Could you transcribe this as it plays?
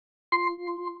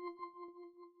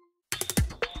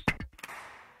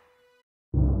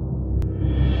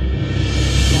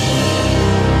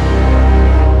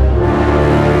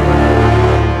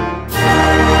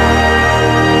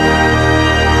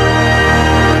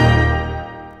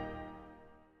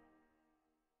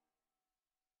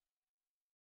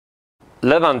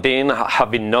Lead and tin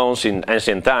have been known in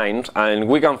ancient times, and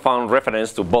we can find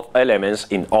reference to both elements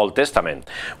in Old Testament,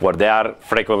 where they are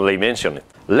frequently mentioned.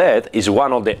 Lead is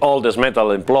one of the oldest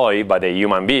metals employed by the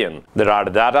human being. There are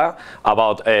data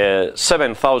about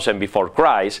 7,000 before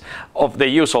Christ of the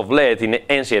use of lead in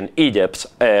ancient Egypt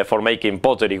for making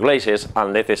pottery glazes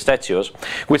and lead statues,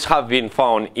 which have been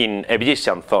found in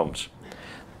Egyptian tombs.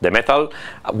 The metal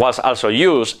was also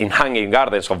used in hanging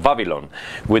gardens of Babylon,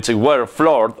 which were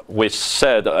floored with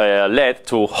said lead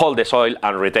to hold the soil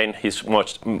and retain its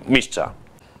moisture.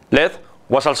 Lead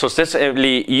was also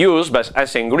extensively used by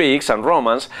ancient Greeks and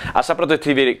Romans as a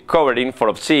protective covering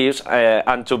for ships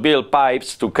and to build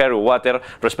pipes to carry water,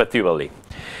 respectively.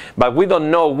 But we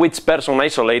don't know which person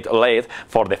isolated lead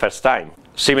for the first time.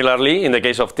 Similarly, in the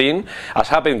case of tin, as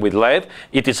happened with lead,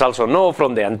 it is also known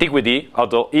from the antiquity,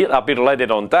 although it appeared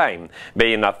later on time,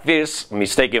 being at first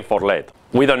mistaken for lead.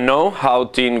 We don't know how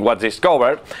tin was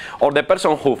discovered or the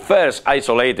person who first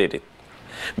isolated it,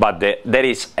 but there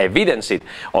is evidence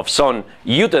of some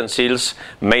utensils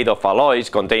made of alloys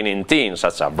containing tin,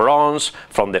 such as bronze,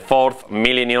 from the 4th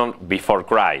millennium before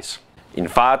Christ. In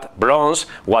fact, bronze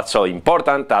was so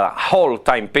important that a whole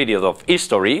time period of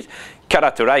history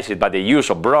characterized by the use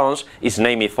of bronze is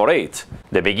named for it.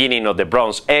 The beginning of the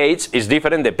Bronze Age is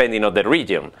different depending on the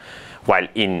region. While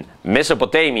in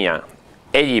Mesopotamia,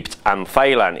 Egypt and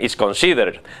Thailand is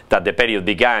considered that the period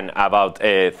began about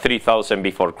 3000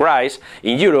 before Christ,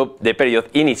 in Europe the period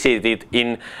initiated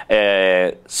in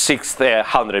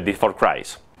 600 before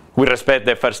Christ. With respect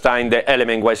to the first time the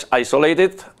element was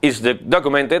isolated, is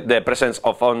documented the presence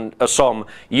of some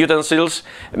utensils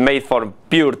made from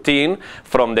pure tin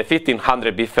from the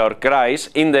 1500 before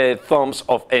Christ in the tombs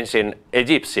of ancient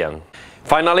Egyptians.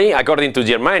 Finally, according to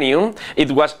Germanium,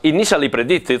 it was initially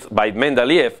predicted by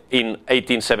Metalloids in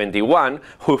 1871,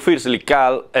 who firstly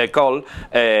called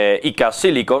Ica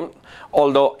silicon,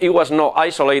 although it was not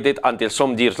isolated until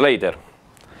some years later.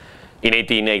 In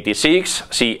 1886,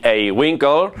 C.A.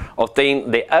 Winkler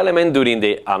obtained the element during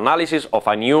the analysis of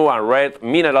a new and rare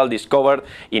mineral discovered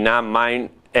in a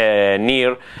mine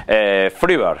near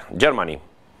Freiburg, Germany.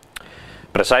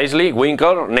 Precisely,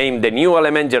 Winkler named the new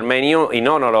element germanium in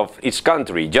honor of its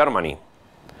country, Germany.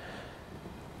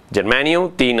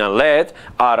 Germanium, tin and lead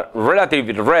are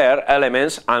relatively rare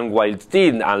elements, and while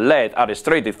tin and lead are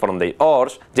extracted from the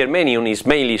ores, germanium is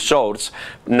mainly sourced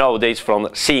nowadays from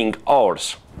zinc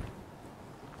ores.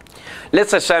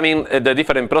 Let's examine the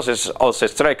different processes of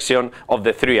extraction of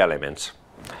the three elements.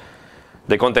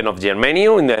 The content of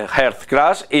germanium in the earth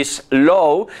crust is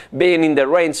low, being in the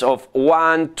range of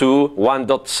 1 to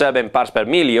 1.7 parts per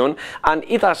million, and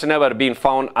it has never been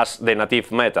found as the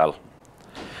native metal.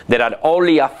 There are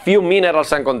only a few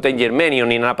minerals that contain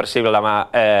germanium in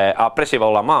an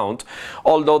appreciable amount,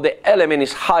 although the element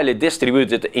is highly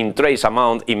distributed in trace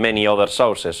amount in many other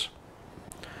sources.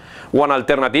 One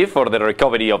alternative for the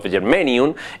recovery of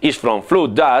germanium is from flue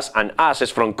dust and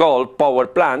ashes from coal power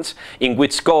plants, in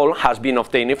which coal has been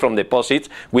obtained from deposits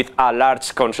with a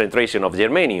large concentration of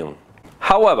germanium.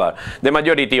 However, the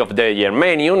majority of the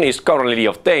germanium is currently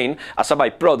obtained as a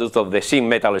byproduct of the zinc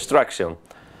metal extraction.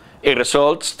 It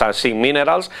results that zinc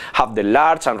minerals have the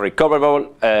large and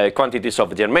recoverable quantities of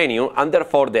germanium, and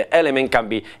therefore the element can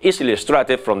be easily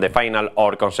extracted from the final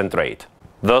ore concentrate.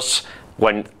 Thus,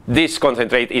 when this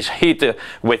concentrate is heated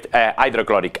with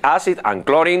hydrochloric acid and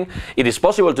chlorine, it is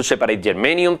possible to separate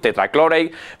germanium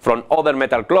tetrachloride from other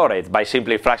metal chloride by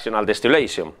simply fractional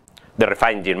distillation. The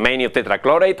refined germanium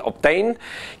tetrachloride obtained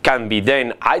can be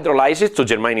then hydrolyzed to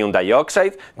germanium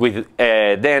dioxide, which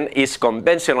then is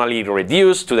conventionally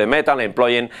reduced to the metal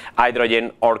employing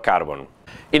hydrogen or carbon.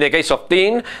 In the case of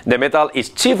tin, the metal is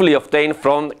chiefly obtained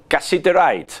from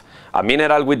cassiterite, a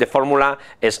mineral with the formula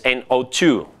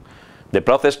SnO2. The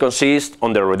process consists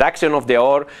on the reduction of the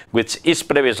ore, which is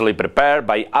previously prepared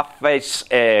by a phase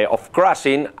of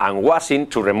crushing and washing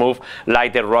to remove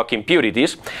lighter rock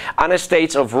impurities, and a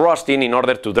stage of roasting in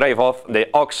order to drive off the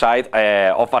oxide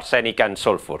of arsenic and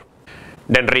sulfur.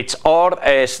 The enriched ore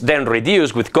is then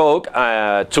reduced with coke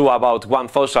to about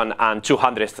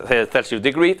 1200 Celsius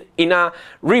degrees in a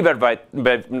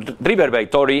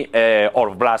reverberatory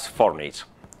or blast furnace.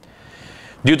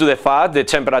 Due to the fact the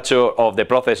temperature of the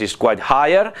process is quite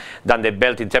higher than the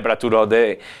melting temperature of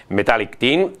the metallic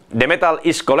tin, the metal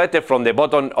is collected from the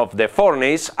bottom of the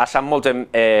furnace as a molten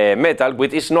metal,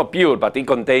 which is not pure, but it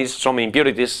contains some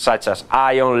impurities such as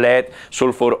iron, lead,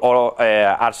 sulfur or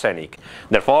arsenic.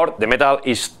 Therefore, the metal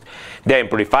is then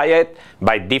purified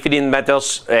by different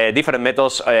methods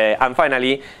and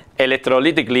finally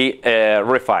electrolytically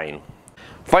refined.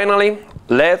 Finally,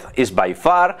 lead is by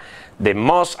far the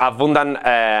most abundant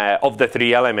of the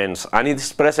three elements, and it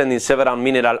is present in several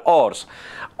mineral ores,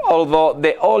 although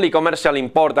the only commercially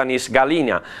important is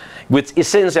galena, which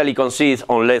essentially consists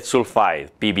on lead sulfide,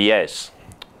 PBS.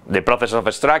 The process of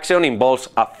extraction involves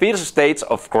a first stage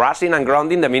of crushing and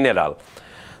grounding the mineral.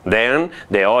 Then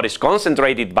the ore is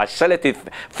concentrated by selective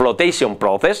flotation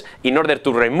process in order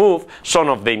to remove some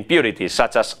of the impurities,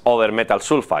 such as other metal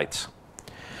sulfides.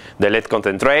 The lead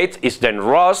concentrate is then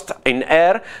roasted in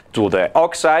air to the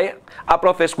oxide, a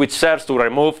process which serves to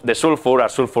remove the sulfur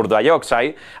as sulfur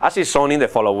dioxide, as is shown in the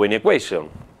following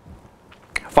equation.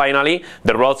 Finally,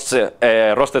 the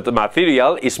roasted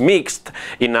material is mixed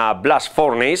in a blast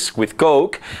furnace with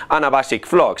coke and a basic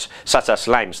flux, such as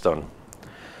limestone.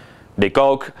 The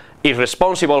coke is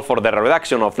responsible for the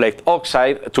reduction of lead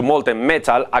oxide to molten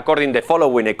metal according to the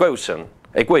following equation.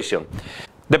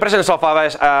 The presence of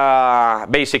a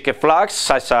basic flux,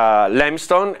 such as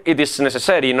limestone, it is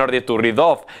necessary in order to rid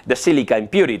off the silica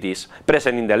impurities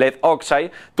present in the lead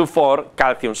oxide to form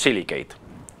calcium silicate.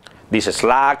 This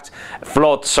slag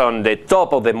floats on the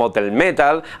top of the molten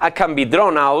metal and can be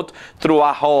drawn out through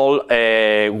a hole,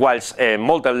 whilst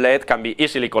molten lead can be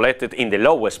easily collected in the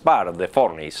lowest part of the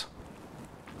furnace.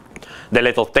 The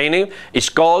lead obtained is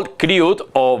called crude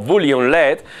or bullion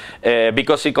lead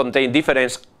because it contains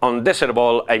different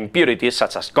undesirable impurities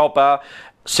such as copper,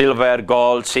 silver,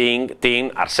 gold, zinc,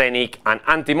 tin, arsenic, and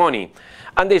antimony,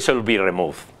 and they should be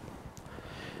removed.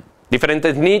 Different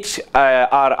techniques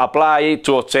are applied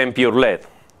to obtain pure lead.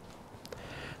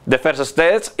 The first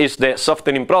stage is the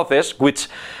softening process, which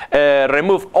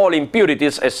removes all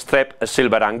impurities except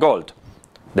silver and gold.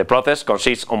 The process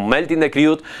consists of melting the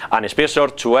crude and exposure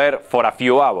to air for a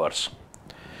few hours.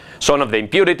 Some of the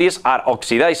impurities are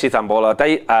oxidized and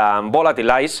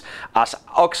volatilized as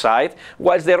oxide,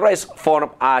 whilst the rest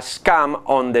form a scum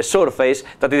on the surface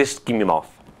that is skimmed off.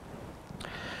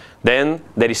 Then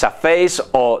there is a phase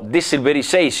of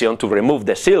desilverization to remove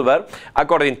the silver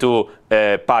according to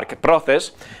Park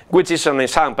process, which is an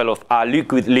example of a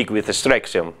liquid-liquid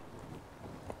extraction.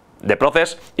 The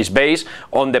process is based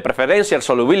on the preferential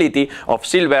solubility of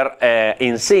silver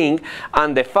in zinc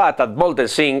and the fact that molten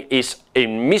zinc is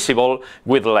immiscible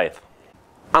with lead.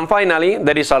 And finally,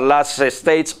 there is a last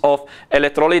stage of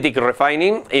electrolytic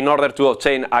refining in order to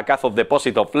obtain a cathode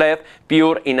deposit of lead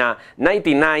pure in a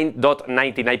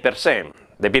 99.99%.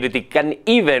 The purity can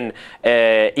even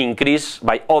increase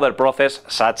by other processes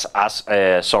such as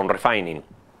some refining.